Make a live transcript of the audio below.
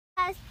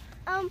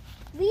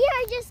we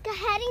are just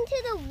heading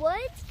to the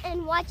woods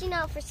and watching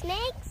out for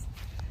snakes.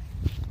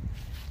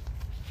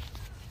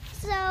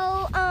 So,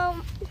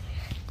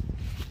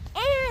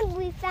 and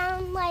we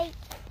found like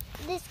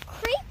this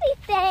creepy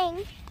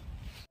thing.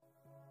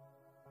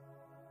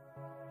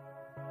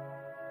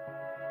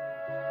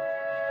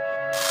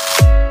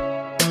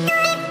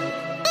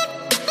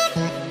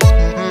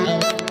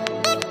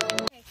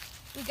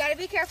 We gotta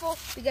be careful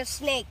because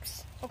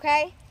snakes,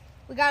 okay?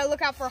 We gotta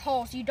look out for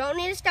holes. You don't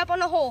need to step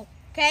on a hole,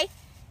 okay?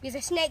 Because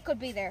a snake could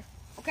be there,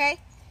 okay?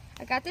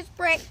 I got this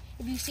brick.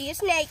 If you see a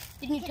snake,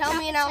 then you tell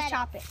me and I'll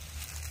chop it.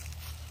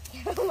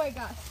 Oh my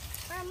God.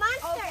 We're a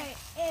monster. Okay,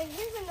 and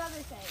here's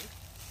another thing.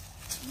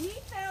 We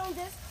found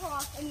this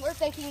cross and we're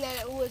thinking that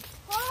it was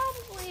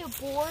probably a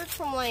board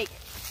from like,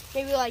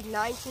 maybe like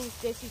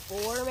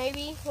 1954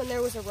 maybe, when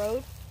there was a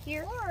road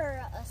here.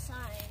 Or a sign.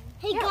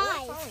 Hey Yeah,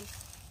 guys. or a sign.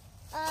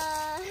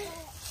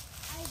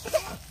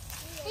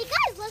 Hey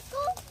guys, let's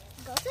go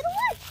to the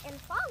woods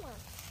and follow.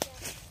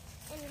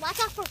 And watch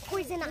out for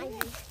poison ivy.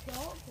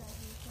 Whoa,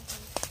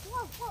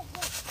 whoa,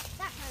 whoa.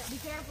 That hurt. Be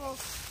careful.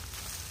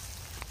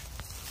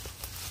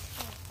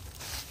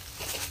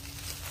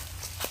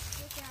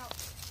 Look out.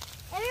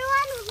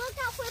 Everyone, look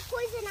out for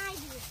poison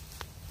ivy.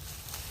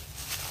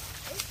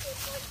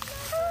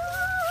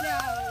 No.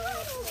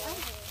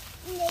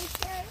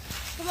 Nature.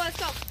 Come on, let's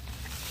go.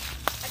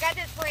 I got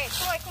this branch.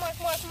 Come on, come on,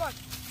 come on, come on.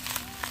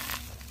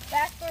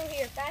 Back through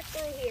here, back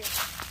through here.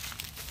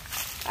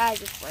 I had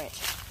this branch.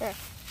 Here.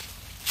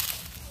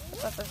 I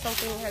thought for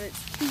something had its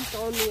teeth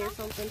on me or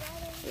something.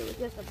 It was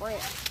just a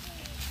branch.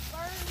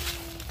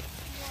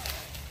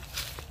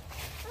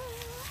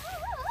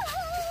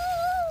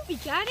 You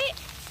got it?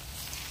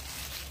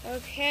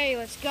 Okay,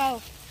 let's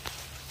go.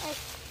 Hey,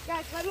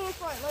 guys, let me in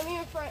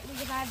front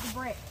because I have the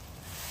brick.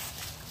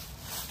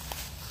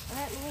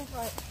 Let me in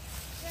front.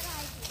 Good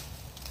idea.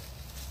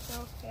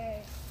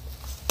 Okay.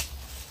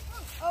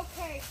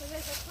 Okay, so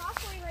there's a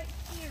crossway right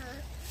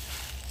here.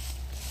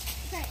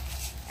 Okay,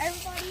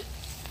 everybody,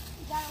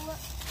 you gotta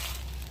look.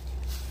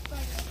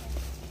 Spider.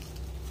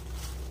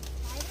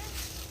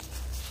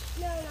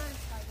 No, not a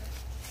spider.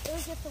 It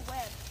was just a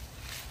web.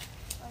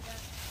 Like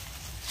that.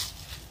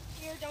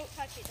 Here, don't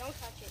touch it, don't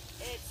touch it.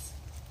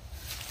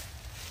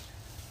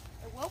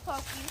 It will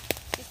poke you.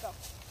 Just go.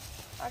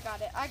 I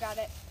got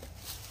it.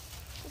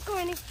 Let's go,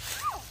 Annie.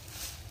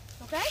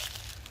 Okay?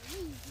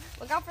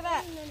 Look out for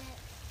that. Come on.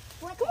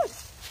 What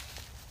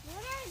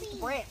are these?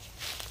 Branch.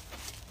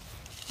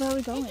 Where are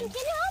we going? Can you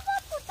help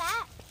us with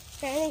that?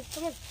 Okay, Annie,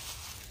 come on.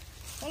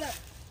 Hold up.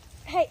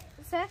 Hey,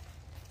 Seth,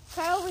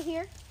 try over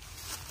here.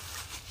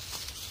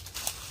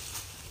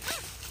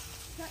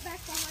 Cut back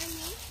behind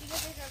me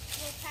because there's a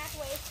little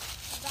pathway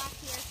back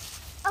here.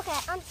 Okay,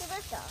 onto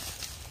this though.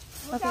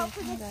 Look Okay, out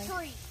for this okay.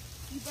 tree.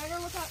 You better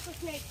look out for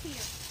snakes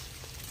here.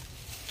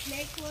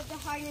 Snakes love to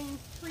hide in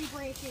tree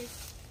branches.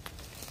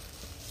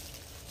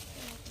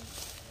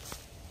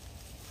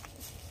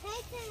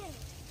 Peyton.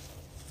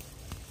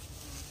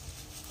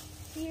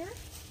 Here,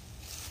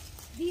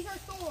 these are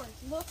thorns.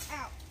 Look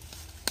out.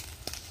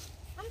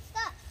 I'm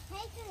stuck.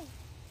 Peyton.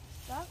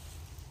 Stuck?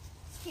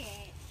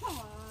 Okay, come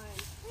on.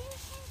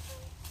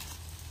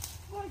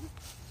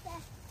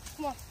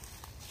 Come on.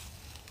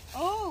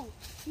 Oh,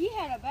 he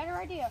had a better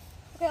idea.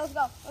 Okay, let's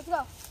go. Let's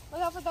go.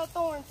 Look out for those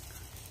thorns.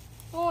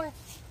 Thorns.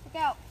 Look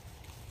out.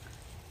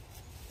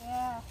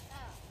 Yeah.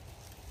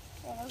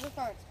 Yeah, those are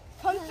thorns.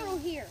 Come through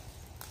here.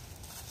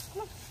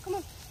 Come on. Come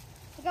on.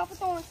 Look out for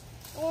thorns.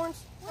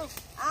 Thorns. Oh,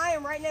 I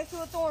am right next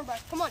to a thorn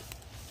bush. Come on.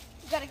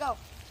 You gotta go.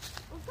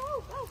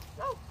 Go, go,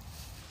 go.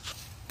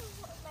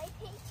 My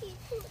Peyton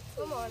too.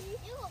 Come on.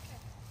 You look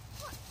at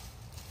what?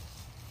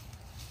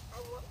 I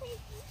want Peyton.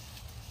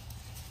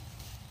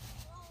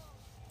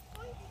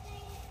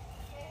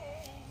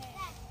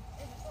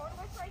 There's a thorn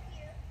bush right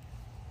here.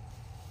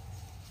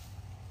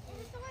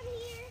 There's a thorn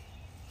here.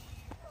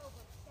 Step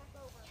over. Step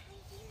over. I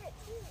hear it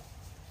too.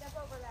 Step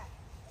over that.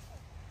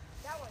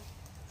 That one.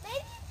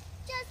 Maybe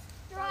just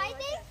Right driving.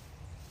 there.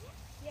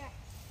 Yeah.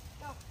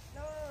 No.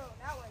 No, no, no.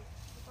 That one.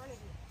 In front of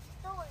you.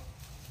 Thorn.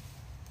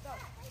 Go.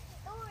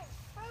 Thorn.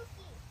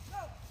 Funky.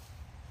 Go.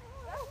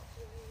 Go.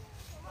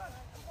 Come on.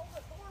 I'm holding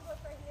a thorn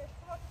bush right here.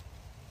 Come on.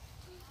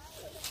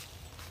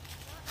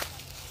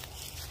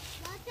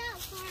 Watch out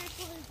for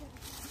poison.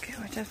 Okay,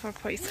 watch out for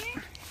poison.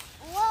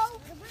 Whoa.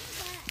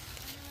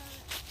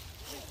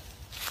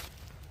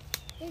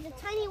 There's a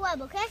tiny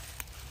web, okay?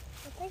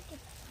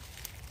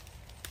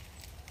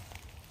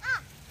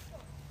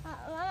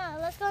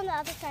 Let's go on the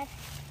other side.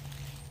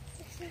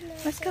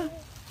 Let's go. I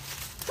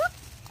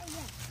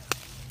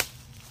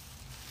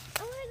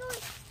want to go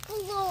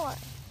explore.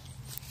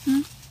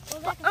 Hmm?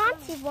 But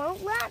Auntie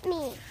won't let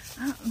me.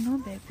 Oh, no,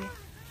 baby.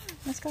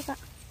 Let's go back.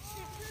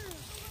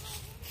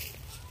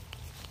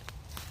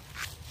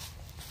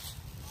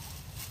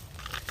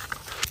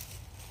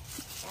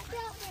 Watch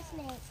out for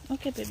snakes.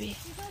 Okay, baby.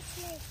 There's no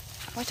snakes.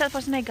 Watch out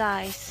for snake,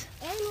 guys.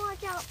 And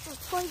watch out for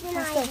poison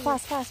Fast, go. ivy.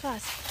 Fast, fast,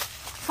 fast.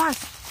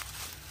 Fast.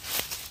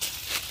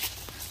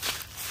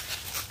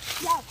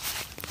 Yes.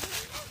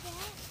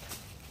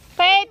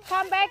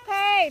 come back,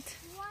 Kate.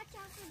 Watch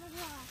out for the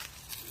cross.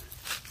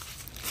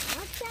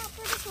 Watch out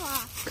for the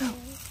cross. Go.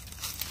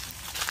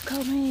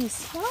 Go,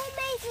 Mace. Go,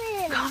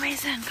 Mason. Go,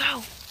 Mason,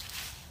 go.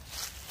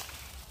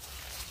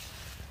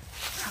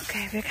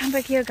 Okay, we come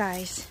back here,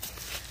 guys.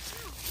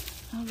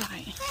 All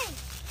right. Hey.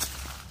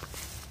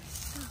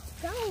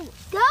 Go.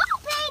 Go,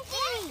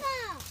 Pinky.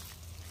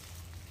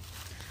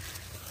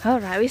 All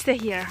right, we stay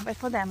here. Wait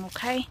for them,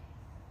 okay?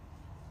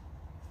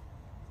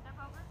 Step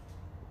over.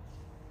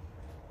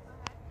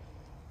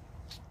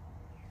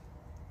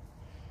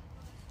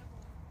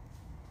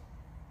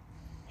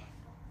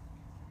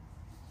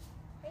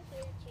 Right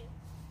here, too.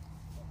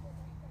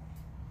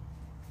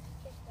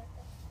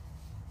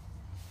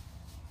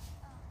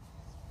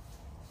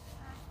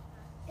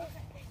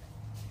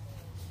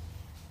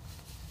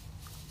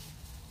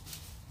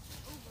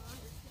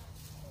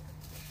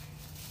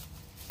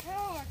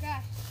 Oh my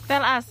gosh.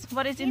 Tell us,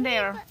 what is in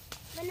there?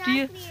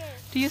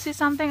 Do you see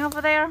something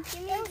over there?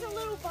 There was a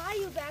little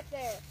bayou back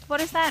there.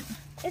 What is that?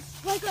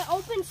 It's like an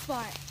open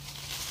spot.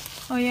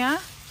 Oh, yeah?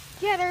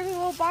 Yeah, there's a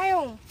little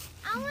biome.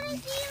 I want to see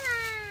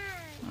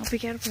that. Oh, be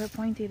careful,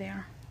 pointy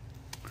there.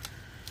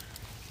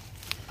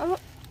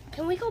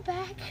 Can we go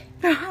back?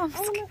 I'm I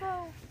want to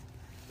go.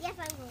 Yes,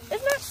 I'm going.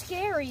 It's not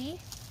scary.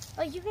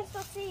 Like, you can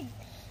still see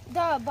the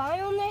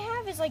biome they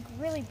have is like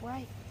really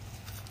bright.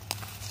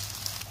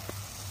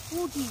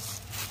 Oh,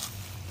 geez.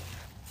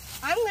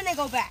 I'm gonna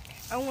go back.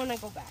 I want to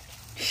go back.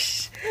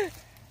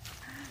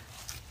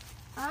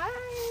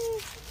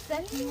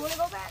 Seth, you want to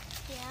go back?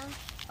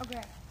 Yeah.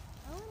 Okay.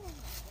 I want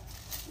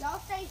to. Y'all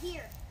stay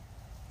here.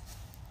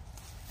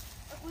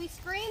 If we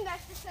scream,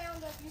 that's the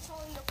sound of you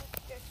falling the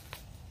stairs.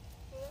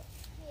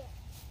 Yeah.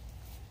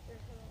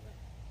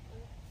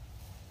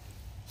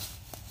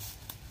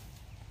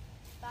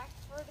 Back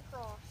for the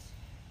cross.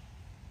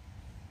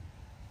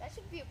 That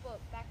should be a book.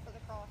 Back for the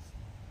cross.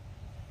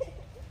 What,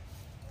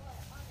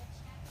 on the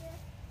chapter?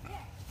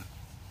 Yeah.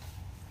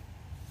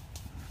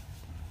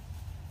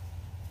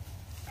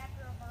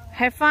 Chapter of our life.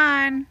 Have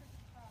fun.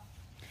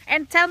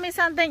 And tell me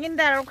something in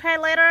there, okay,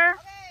 later?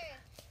 Okay,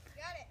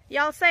 got it.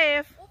 Y'all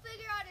safe. We'll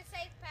figure out a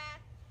safe path.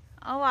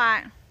 All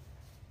right.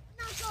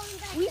 Not going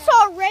back We there.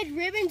 saw red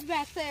ribbons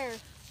back there.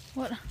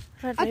 What?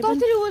 Red I ribbon? thought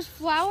that it was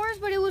flowers,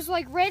 but it was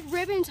like red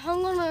ribbons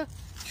hung on a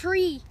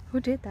tree. Who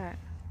did that?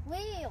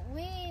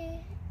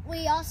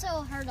 We also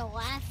heard a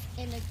laugh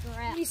in the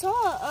grass. We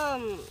saw,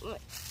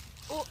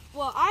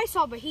 well, I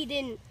saw, but he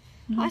didn't.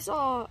 I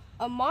saw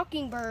a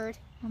mockingbird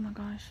Oh my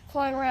gosh.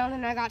 flying around,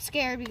 and I got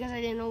scared because I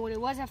didn't know what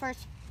it was at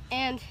first.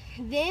 And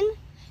then,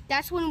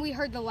 that's when we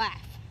heard the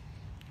laugh.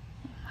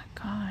 Oh my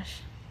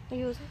gosh.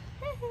 He was,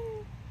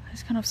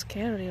 It's kind of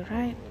scary,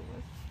 right?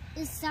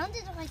 It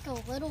sounded like a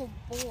little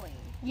boy.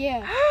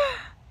 yeah,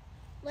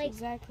 Like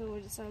exactly what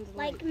it sounded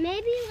like. like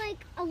maybe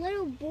like a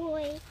little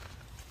boy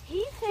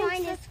He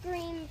trying thinks to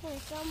scream for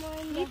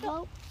someone He to thought-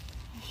 help.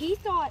 he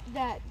thought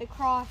that the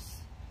cross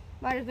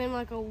might have been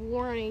like a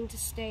warning to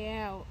stay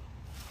out.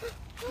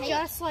 Hey.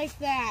 Just like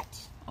that.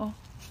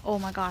 Oh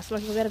my gosh.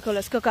 Let's go.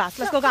 Let's go, guys.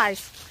 Let's go,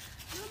 guys.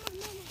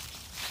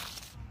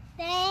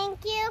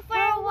 Thank you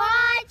for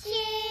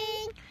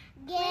watching.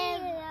 Give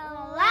it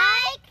a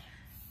like,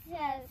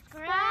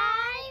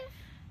 subscribe,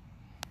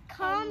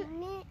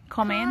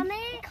 comment.